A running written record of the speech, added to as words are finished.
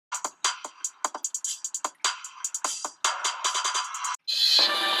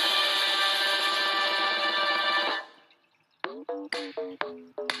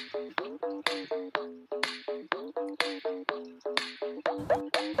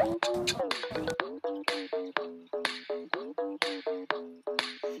Who's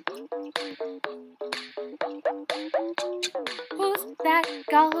that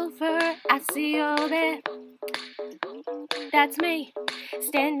golfer I see over there? That's me,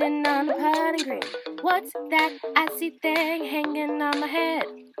 standing on the putting green. What's that icy thing hanging on my head?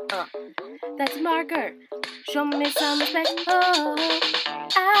 That's a marker. Show me some respect. Oh,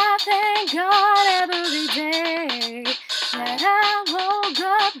 I thank God every day that I woke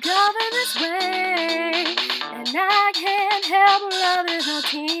up golfing this way. And I can't help loving our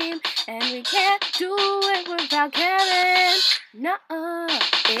team, and we can't do it without Kevin. Nuh-uh.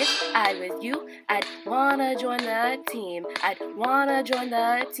 If I was you, I'd wanna join the team. I'd wanna join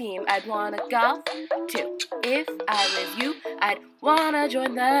the team. I'd wanna golf too. If I was you, I'd wanna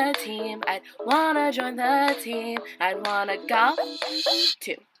join the team. I'd wanna join the team. I'd wanna golf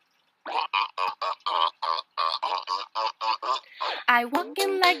too. I walk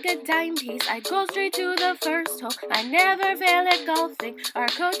in like a dime piece. I go straight to the first hole. I never fail at golfing. Our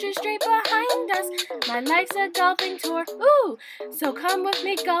coach is straight behind us. My life's a golfing tour. Ooh, so come with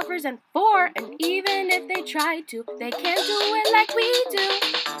me, golfers and four. And even if they try to, they can't do it like we do.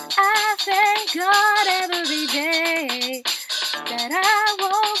 I thank God every day that I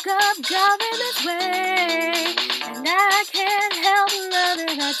woke up golfing this way. And I can't help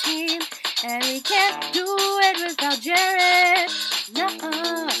loving our team, and we can't do it without Jared.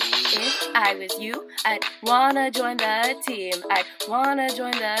 Nuh-uh. If I was you, I'd wanna join the team. I'd wanna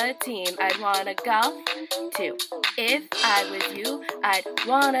join the team. I'd wanna golf too. If I was you, I'd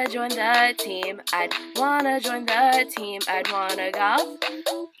wanna join the team. I'd wanna join the team. I'd wanna golf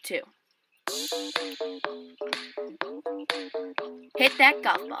too. Hit that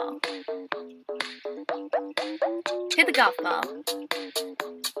golf ball. Hit the golf ball.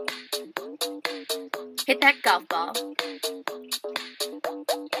 Hit that golf ball.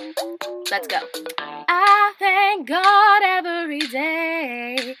 Let's go. I thank God every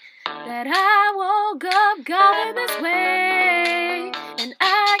day that I woke up golfing this way. And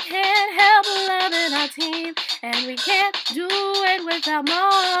I can't help loving our team, and we can't do it without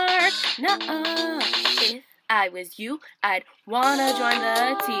Mark. Nuh-uh. If I was you, I'd wanna join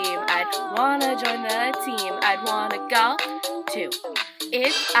the team. I'd wanna join the team. I'd wanna golf too.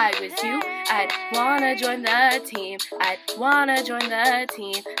 If I was you, I'd wanna join the team. I'd wanna join the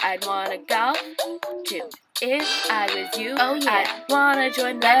team. I'd wanna golf too. If I was you, I'd wanna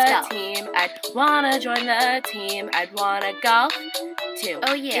join the team. I'd wanna join the team. I'd wanna golf too.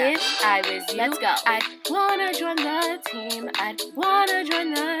 Oh yeah. If I was you, I'd wanna join the team. I'd wanna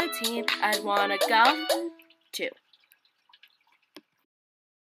join the team. I'd wanna golf too.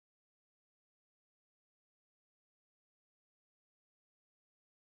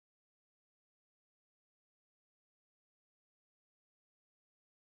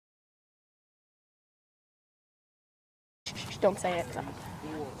 Don't say it.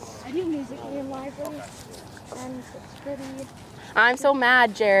 I do music in libraries, and it's pretty. I'm so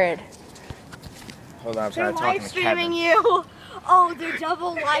mad, Jared. Hold on, I'm They're trying to talk live to streaming Kevin. you. Oh, they're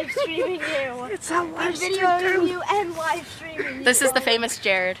double live streaming you. It's a live They're videoing you and live streaming you. This is the famous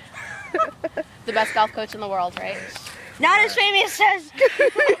Jared. The best golf coach in the world, right? Not as famous as.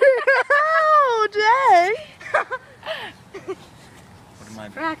 Oh, Jay! What am I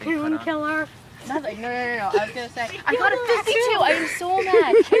Raccoon killer. Nothing. No. I was gonna say I got a 52. I am so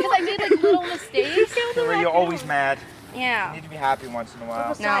mad because I made like little mistakes. You're always mad. You Yeah. need to be happy once in a while.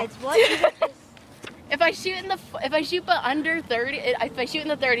 Besides, what? If I shoot but under 30, if I shoot in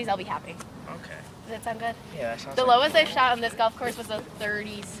the 30s, I'll be happy. Okay. Does that sound good? Yeah, that sounds The like lowest I shot on this golf course was a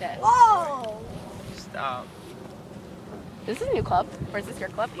 36. Whoa! Stop. This is a new club, or is this your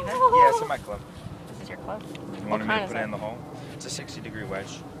club even? Yeah, it's in my club. This is your club. You want me kind to is put it it? in the hole? It's a 60-degree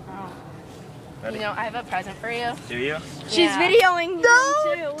wedge. Oh. Ready? You know, I have a present for you. Do you? She's Yeah. videoing you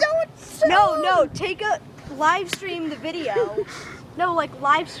too. Don't. No, take a live stream the video. No, like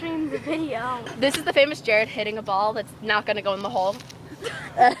live stream the video. This is the famous Jared hitting a ball that's not going to go in the hole.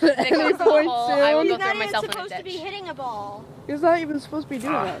 If it goes in the hole, I will He's go not throw even myself in a supposed to be ditch. hitting a ball. He's not even supposed to be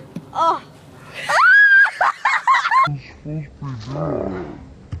doing that. Oh.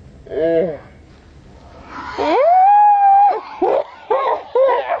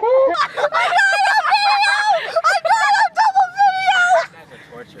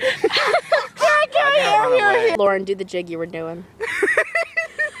 Lauren, do the jig you were doing.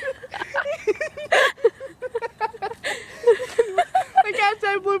 I can't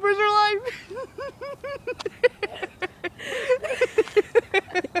say bloopers are live.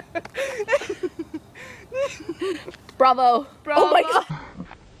 Bravo. Oh my god.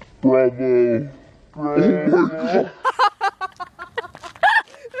 Bravo.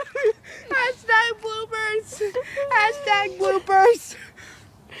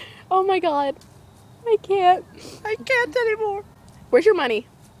 my god. I can't. I can't anymore. Where's your money?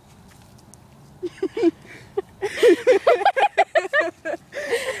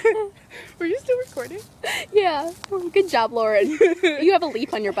 Were you still recording? Yeah. Good job, Lauren. You have a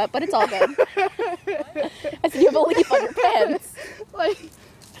leaf on your butt, but it's all good. I said you have a leaf on your pants. Like,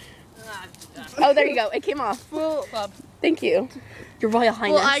 Oh, there you go. It came off. well, Thank you. Your Royal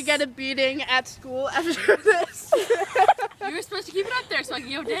Highness. will I get a beating at school after this? You were supposed to keep it up there so I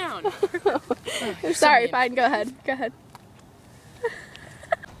can go down. Sorry, fine. Go ahead. Go ahead.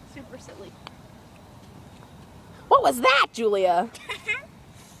 Super silly. What was that, Julia?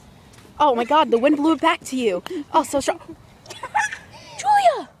 Oh my god, the wind blew it back to you. Oh, so strong.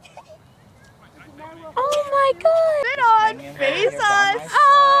 Julia! Oh my god! Sit on, face us.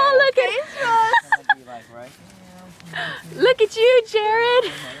 Oh, look at Look at you,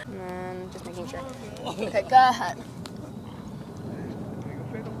 Jared. Just making sure. Okay, go ahead.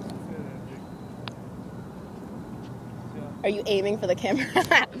 Are you aiming for the camera? Should I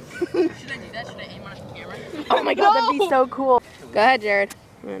do that? Should I aim on the camera? Oh my god, that'd be so cool. Go ahead, Jared.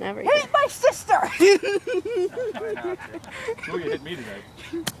 Whenever you Hit my sister. Julia hit me today.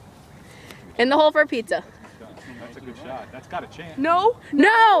 In the hole for a pizza. That's a good shot. That's got a chance. No.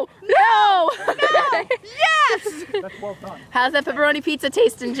 No! No! Yes. That's well done. How's that pepperoni pizza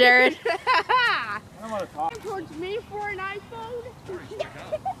tasting, Jared? I don't want to talk. Towards me for an iPhone.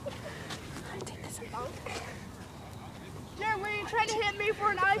 Jared, were you trying to hit me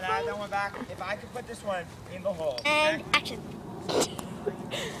for an Can I have iPhone? that one back? If I could put this one in the hole. And action.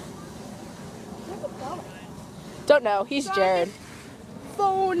 Don't know. He's Jared.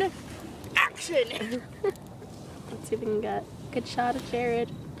 Phone action. Let's see if we can get a good shot of Jared.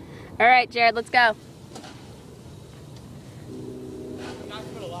 All right, Jared, let's go.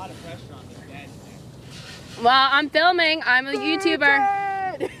 Not put a lot of pressure on this bed. Well, I'm filming. I'm a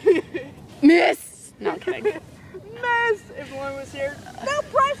YouTuber. Miss! No, I'm kidding. Miss. If Lauren was here. No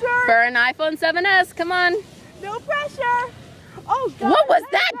pressure. For an iPhone 7S, come on. No pressure. Oh God. What was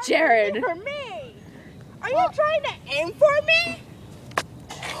that, Jared? For me. Are you trying to aim for me?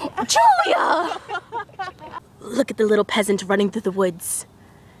 Julia! Look at the little peasant running through the woods.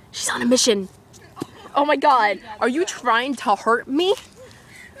 She's on a mission. Oh my god, are you trying to hurt me?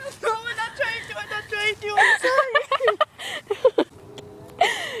 No, I'm not trying to. I'm not trying to. I'm sorry.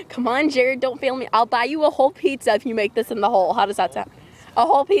 Come on, Jared, don't fail me. I'll buy you a whole pizza if you make this in the hole. How does that sound? A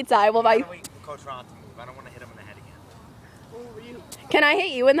whole pizza, I will buy you. Wait, Coach Ron to move. I don't want to hit him in the head again. Can I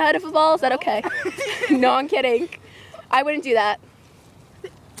hit you in the head of a ball? Is that okay? No, I'm kidding. I wouldn't do that.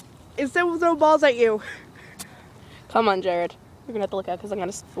 Instead, we'll throw balls at you. Come on, Jared. You're gonna have to look out because I'm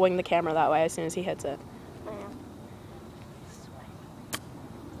gonna swing the camera that way as soon as he hits it.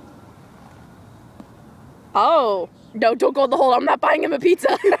 Oh, no, don't go in the hole. I'm not buying him a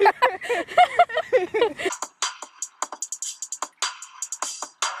pizza.